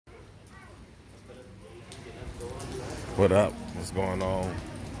What up? What's going on?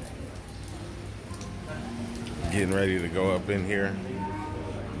 Getting ready to go up in here.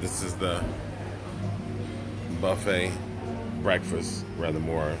 This is the buffet breakfast, rather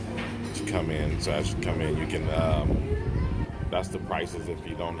more to come in. So as you come in, you can, that's the prices if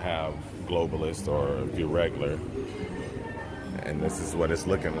you don't have Globalist or if you're regular. And this is what it's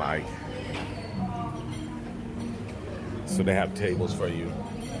looking like. So they have tables for you,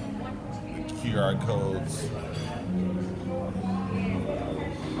 QR codes.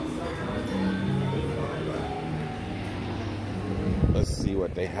 Let's see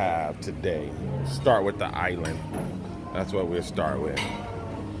what they have today. Start with the island. That's what we'll start with.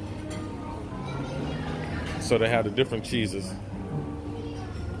 So they have the different cheeses,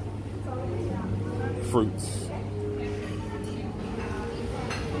 fruits,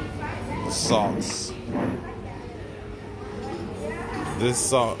 the sauce. This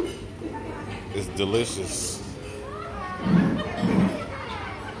salt is delicious.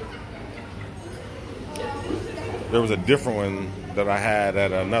 There was a different one that I had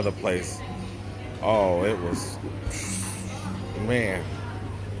at another place. Oh, it was, man,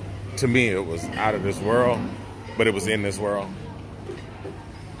 to me it was out of this world, but it was in this world.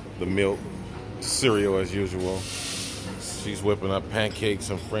 The milk, cereal as usual. She's whipping up pancakes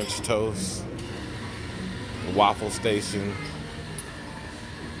and French toast. The waffle station.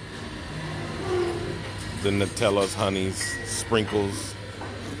 The Nutellas, honeys, sprinkles,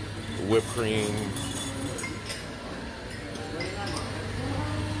 whipped cream.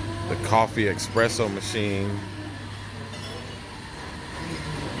 The coffee espresso machine,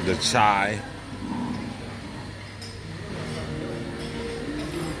 the chai,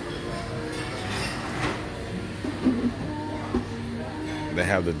 they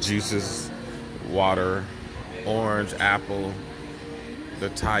have the juices, water, orange, apple, the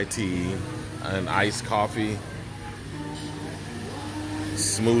Thai tea, and iced coffee,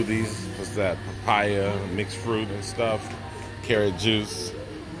 smoothies, what's that, papaya, mixed fruit and stuff, carrot juice,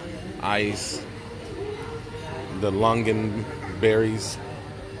 ice, the Lungan berries,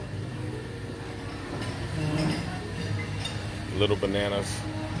 little bananas,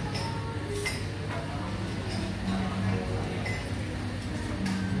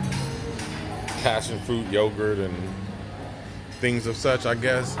 passion fruit yogurt and things of such, I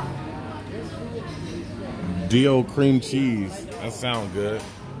guess. Dio cream cheese, that sounds good.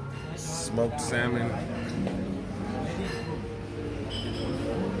 Smoked salmon.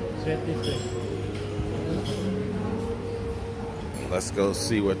 Let's go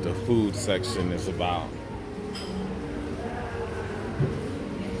see what the food section is about.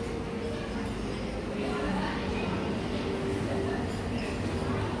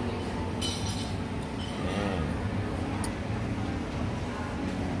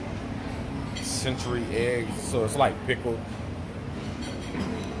 Century eggs, so it's like pickled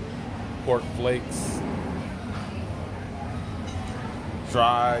pork flakes,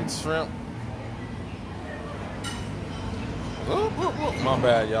 dried shrimp. My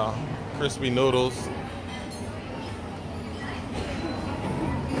bad, y'all. Crispy noodles,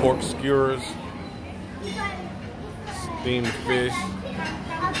 pork skewers, steamed fish,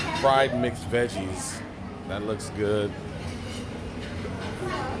 fried mixed veggies. That looks good.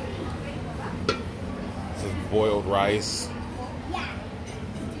 This is boiled rice.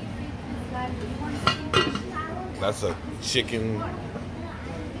 That's a chicken,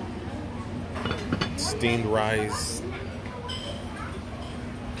 steamed rice.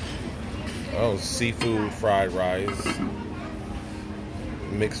 Oh, seafood fried rice,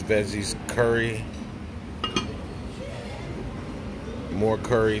 mixed veggies, curry, more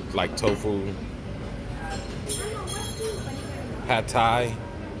curry like tofu, pad thai.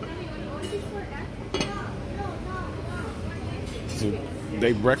 So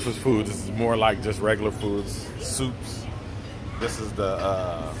they breakfast food. This is more like just regular foods, soups. This is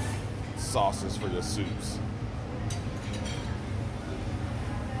the sauces for your soups.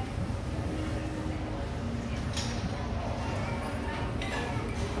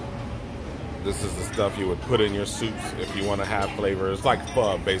 This is the stuff you would put in your soups if you want to have flavor. It's like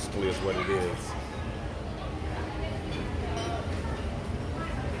pho, basically, is what it is.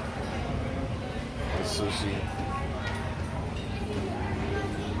 The sushi.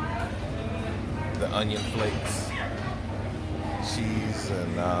 The onion flakes. Cheese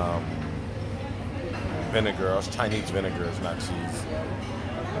and vinegar. It's Chinese vinegar, it's not cheese.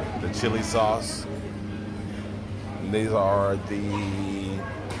 The chili sauce. And these are the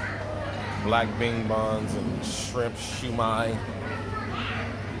black bean buns and shrimp shumai.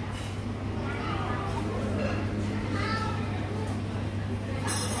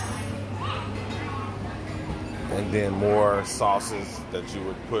 And then more sauces that you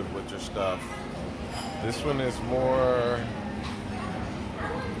would put with your stuff. This one is more...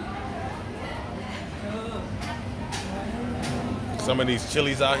 Some of these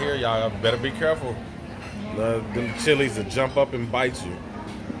chilies out here, y'all better be careful. Them chilies will jump up and bite you.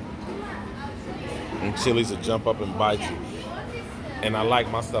 And chilies will jump up and bite you. And I like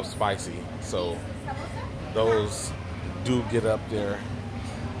my stuff spicy, so those do get up there.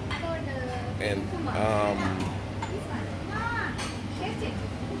 And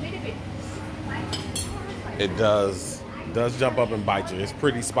it does jump up and bite you. It's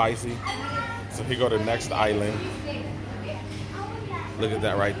pretty spicy. So here go to the next island. Look at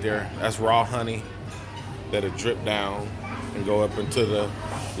that right there. That's raw honey that'll drip down and go up into the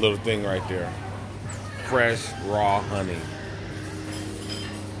little thing right there. Fresh, raw honey.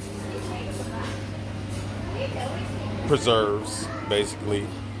 Preserves, basically.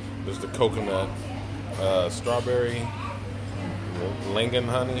 There's the coconut, strawberry, Lingon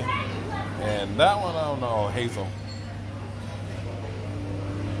honey, and that one, I don't know, hazel.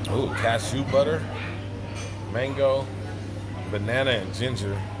 Ooh, cashew butter, mango, banana, and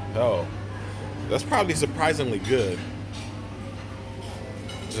ginger. Oh, that's probably surprisingly good.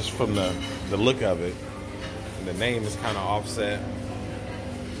 Just from the look of it. And the name is kind of offset.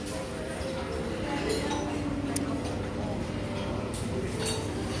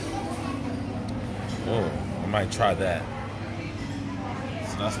 Oh, I might try that.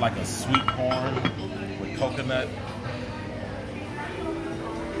 So that's like a sweet corn with coconut.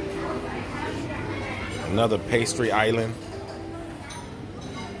 Another pastry island.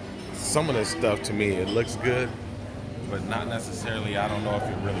 Some of this stuff to me, it looks good, but not necessarily. I don't know if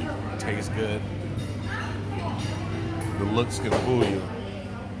it really tastes good. The looks can fool you.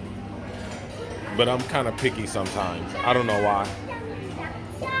 But I'm kind of picky sometimes. I don't know why.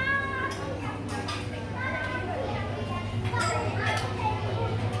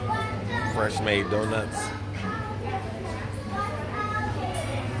 Fresh made donuts.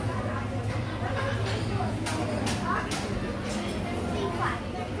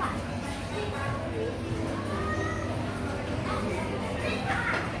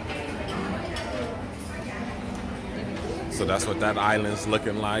 So that's what that island's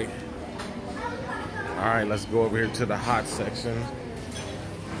looking like. All right, let's go over here to the hot section.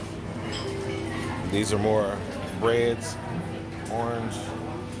 These are more breads, orange,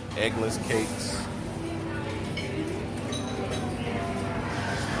 eggless cakes,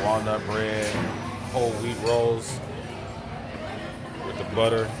 walnut bread, whole wheat rolls with the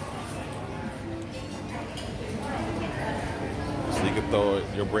butter. So you can throw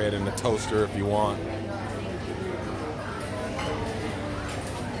your bread in the toaster if you want.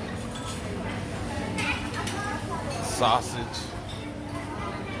 Sausage,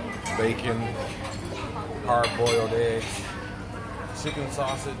 bacon, hard-boiled eggs, chicken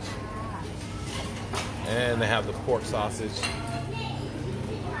sausage, and they have the pork sausage.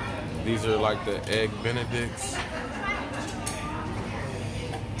 These are like the egg benedicts.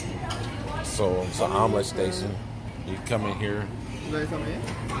 So it's an omelet station. You come in here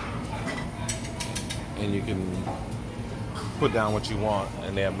and you can put down what you want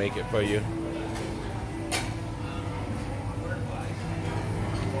and they'll make it for you.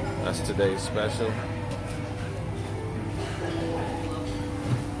 That's today's special.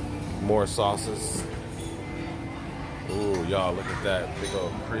 More sauces. Ooh, y'all, look at that. Big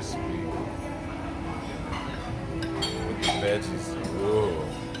old crispy. With the veggies. Ooh.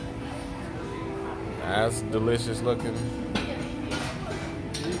 That's delicious looking.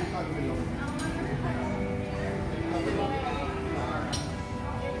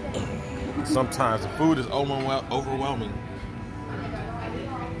 Sometimes the food is overwhelming.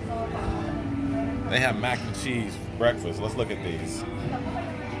 They have mac and cheese for breakfast. Let's look at these.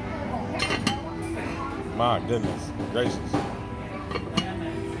 My goodness gracious.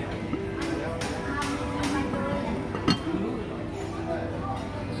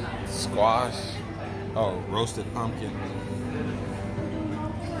 Squash. Oh, roasted pumpkin.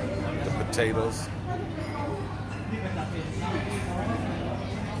 The potatoes.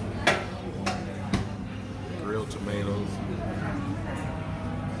 Grilled tomatoes.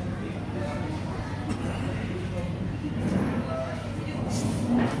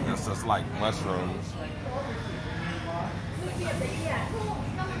 That's just like mushrooms.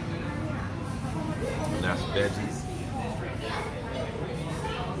 And that's veggies.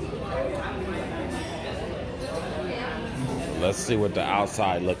 Let's see what the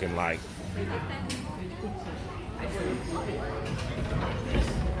outside looking like.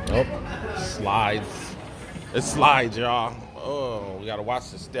 Oh, slides. It slides, y'all. Oh, we gotta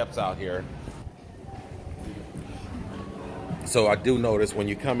watch the steps out here. So I do notice when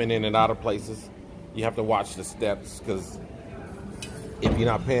you're coming in and out of places, you have to watch the steps, because if you're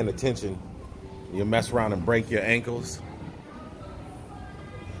not paying attention, you'll mess around and break your ankles.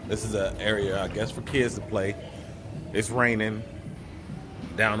 This is an area, I guess, for kids to play. It's raining.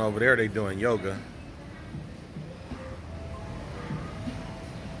 Down over there, they're doing yoga.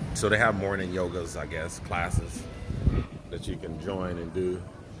 So they have morning yogas, I guess, classes that you can join and do.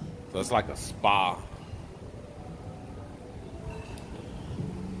 So it's like a spa.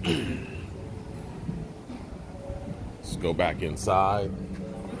 Let's go back inside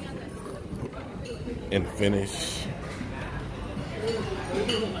and finish.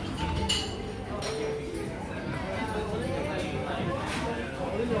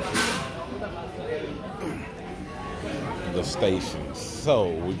 The stations. So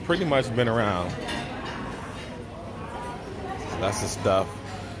we've pretty much been around. That's the stuff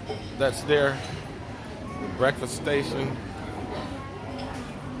that's there. The breakfast station.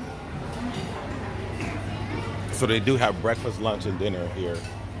 So they do have breakfast, lunch, and dinner here.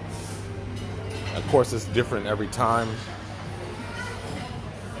 Of course, it's different every time.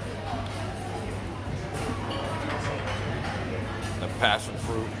 The passion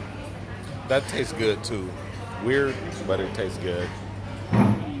fruit. That tastes good too. Weird, but it tastes good.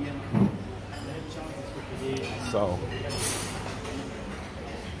 So,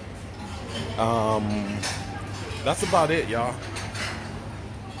 that's about it, y'all.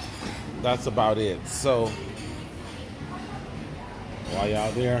 That's about it. So, while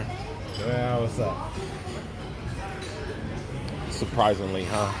y'all there, yeah, what's up? Surprisingly,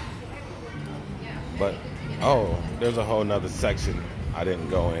 huh? But, oh, there's a whole nother section I didn't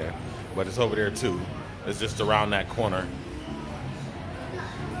go in, but it's over there too. It's just around that corner.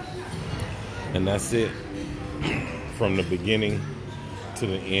 And that's it. From the beginning to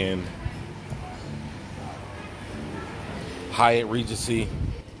the end. Hyatt Regency,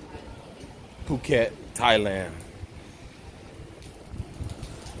 Phuket, Thailand.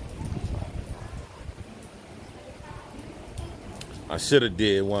 I should have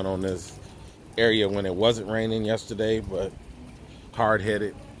did one on this area when it wasn't raining yesterday, but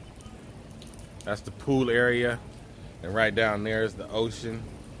hard-headed. That's the pool area, and right down there is the ocean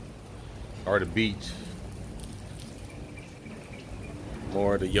or the beach.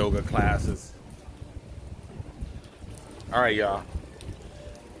 More of the yoga classes. All right, y'all.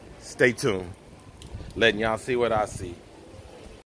 Stay tuned. Letting y'all see what I see.